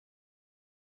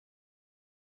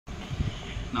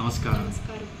Namaskaram.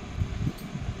 Namaskaram.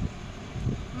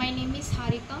 My name is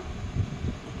Harika.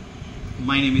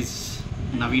 My name is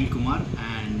Naveen Kumar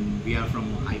and we are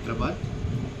from Hyderabad.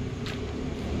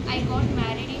 I got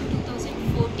married in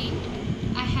 2014.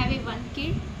 I have one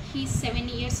kid. He is 7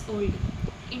 years old.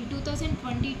 In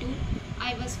 2022,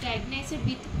 I was diagnosed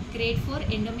with grade 4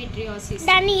 endometriosis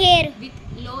Done here. with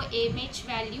low AMH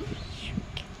value.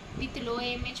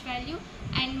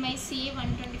 And my CA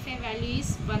 125 value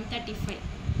is 135.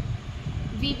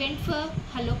 We went for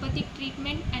allopathic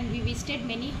treatment and we visited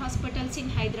many hospitals in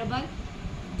Hyderabad.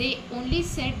 They only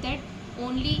said that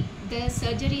only the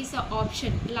surgery is the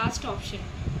option, last option.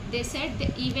 They said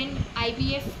that even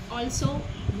IVF also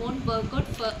won't work out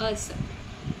for us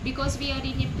because we are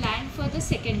in a plan for the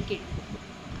second kid.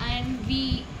 And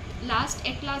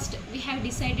at last we have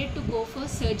decided to go for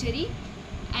surgery,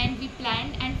 and we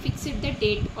planned and fixed the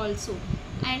date also.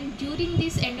 And during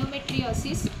this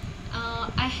endometriosis,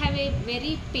 I have a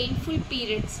very painful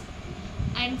periods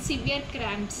and severe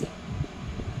cramps.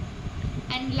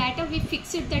 And later we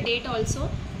fixed the date also,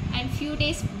 and few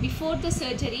days before the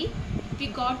surgery we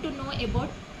got to know about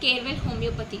Carewell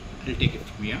homeopathy. I'll take it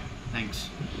from here. Thanks.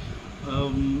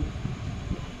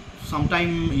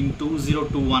 Sometime in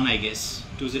 2021, I guess.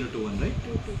 2021, right?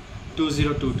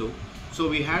 2022. So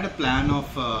we had a plan of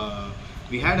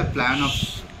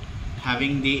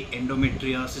having the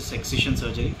endometriosis excision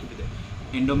surgery.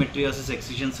 Endometriosis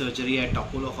excision surgery at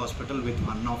Apollo Hospital with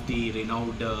one of the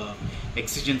renowned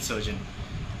excision surgeon.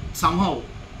 Somehow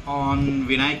on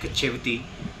Vinayak Chavati,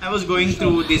 I was going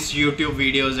through these YouTube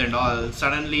videos and all.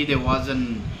 Suddenly there was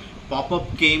an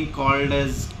pop-up came called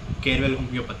as Carewell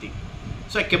homeopathy.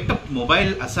 So I kept a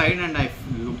mobile aside and I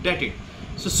looked at it.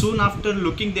 So soon after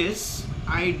looking this,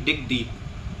 I dig deep.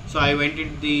 So I went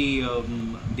into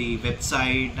the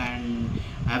website and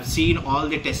I've seen all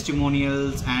the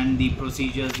testimonials and the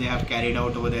procedures they have carried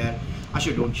out over there.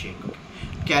 Ashu, don't shake. Okay.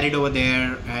 Carried over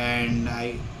there, and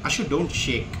Ashu, don't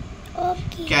shake.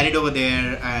 Okay. Carried over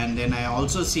there, and then I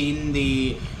also seen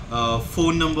the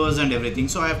phone numbers and everything.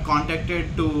 So I have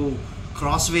contacted to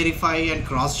cross verify and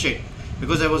cross check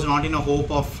because I was not in a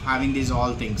hope of having these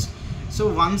all things. So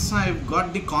once I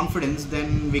got the confidence,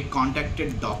 then we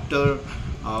contacted doctor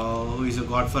who is a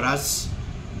god for us,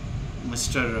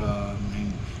 Mr.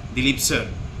 Dilip sir.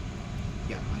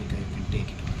 Yeah, Marika, you can take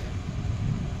it over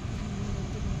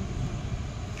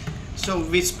there. So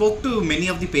we spoke to many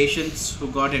of the patients who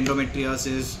got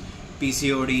endometriosis,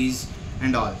 PCODs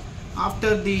and all.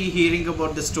 After the hearing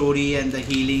about the story and the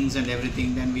healings and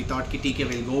everything, then we thought Kitike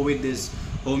will go with this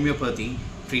homeopathy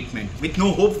treatment. With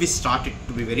no hope we started,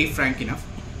 to be very frank enough.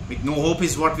 With no hope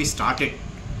is what we started.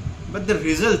 But the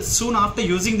results, soon after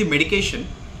using the medication,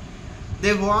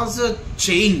 there was a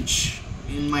change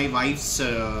in my wife's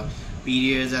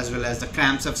periods, as well as the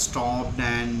cramps have stopped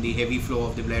and the heavy flow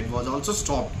of the blood was also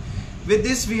stopped. With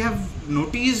this, we have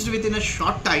noticed within a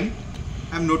short time,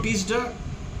 I've noticed a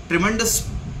tremendous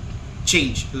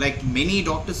change. Like many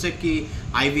doctors said ki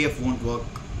IVF won't work,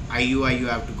 IUI you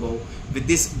have to go. With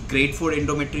this grade 4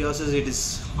 endometriosis, it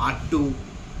is hard to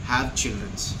have children.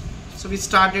 So we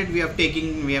started, we have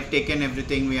taken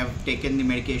everything, we have taken the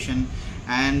medication.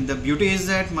 And the beauty is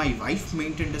that my wife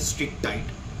maintained a strict diet.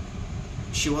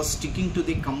 She was sticking to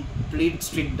the complete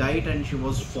strict diet and she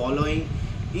was following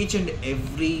each and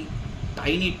every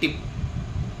tiny tip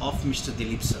of Mr.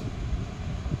 Dilip sir.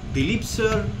 Dilip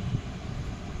sir,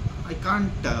 I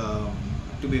can't,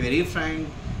 to be very frank,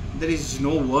 there is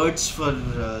no words for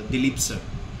Dilip sir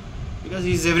because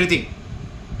he is everything.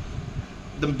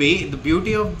 The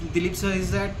beauty of Dilip sir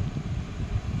is that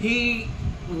he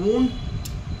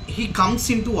comes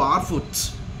into our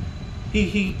foods.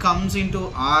 He comes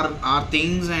into our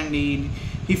things, and he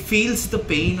feels the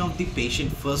pain of the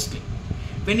patient firstly.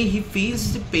 When he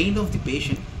feels the pain of the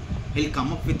patient, he'll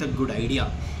come up with a good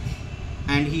idea,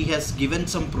 and he has given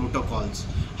some protocols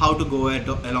how to go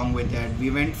along with that. We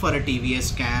went for a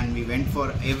TVS scan, we went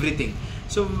for everything.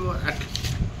 So at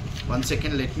 1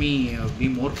 second, let me be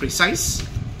more precise.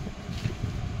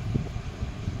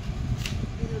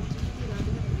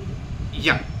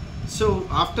 Yeah. So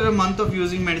after a month of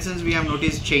using medicines, we have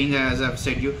noticed change, as I've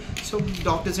said you. So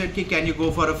doctor said, can you go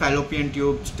for a fallopian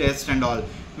tube test and all.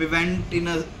 We went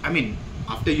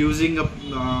after using a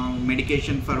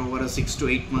medication for over 6 to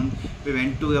 8 months, we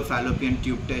went to a fallopian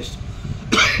tube test.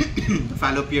 The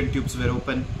fallopian tubes were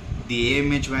open, the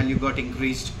AMH value got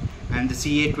increased, and the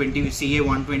CA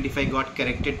 125 got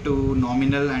corrected to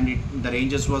nominal, and the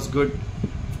ranges was good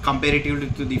comparatively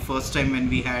to the first time when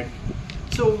we had.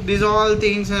 So these all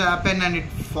things happen and it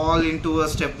fall into a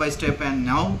step by step, and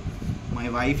now my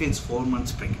wife is 4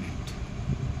 months pregnant.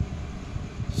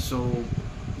 So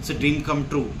it's a dream come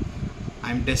true.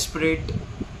 I'm desperate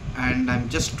and I'm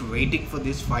just waiting for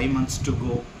this 5 months to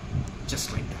go,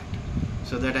 just like that,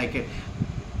 so that I can.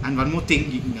 And one more thing,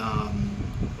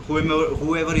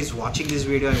 whoever is watching this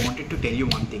video, I wanted to tell you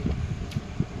one thing.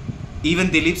 Even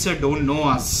Dilip sir don't know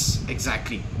us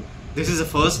exactly. This is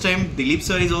the first time Dilip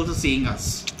sir is also seeing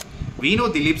us. We know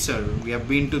Dilip sir. We have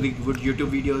been to the good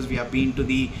YouTube videos. We have been to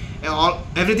the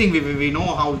everything. We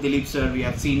know how Dilip sir. We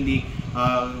have seen the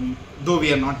though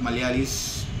we are not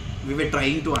Malayalis, we were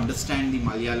trying to understand the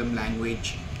Malayalam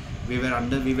language. We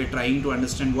were trying to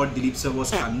understand what Dilip sir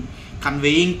was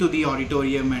conveying to the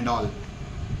auditorium and all.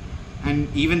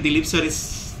 And even Dilip sir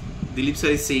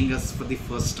is seeing us for the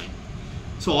first time.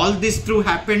 So all this through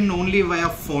happened only via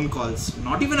phone calls,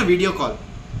 not even a video call.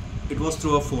 It was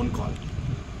through a phone call.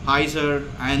 Hi sir,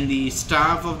 and the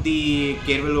staff of the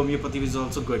Kerala Homeopathy was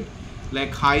also good.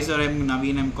 Like, hi sir, I'm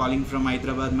Naveen, I'm calling from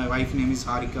Hyderabad, my wife name is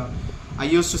Harika. I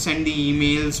used to send the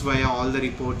emails via all the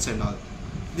reports and all.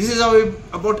 This is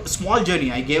about a small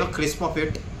journey. I gave a crisp of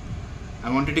it. I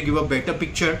wanted to give a better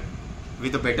picture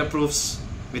with the better proofs,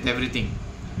 with everything.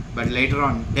 But later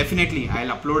on, definitely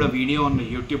I'll upload a video on the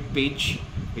YouTube page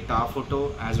with our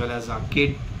photo as well as our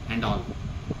kid and all.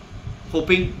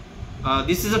 Hoping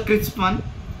this is a crisp one,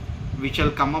 which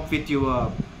I'll come up with you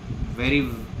a very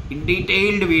in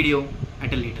detailed video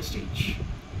at a later stage.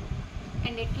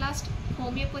 And at last,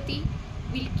 homeopathy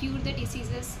will cure the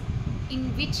diseases in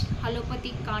which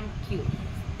allopathy can't cure.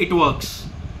 It works.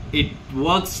 It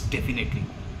works definitely.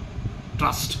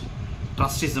 Trust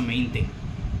is the main thing.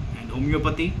 And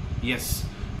homeopathy, yes,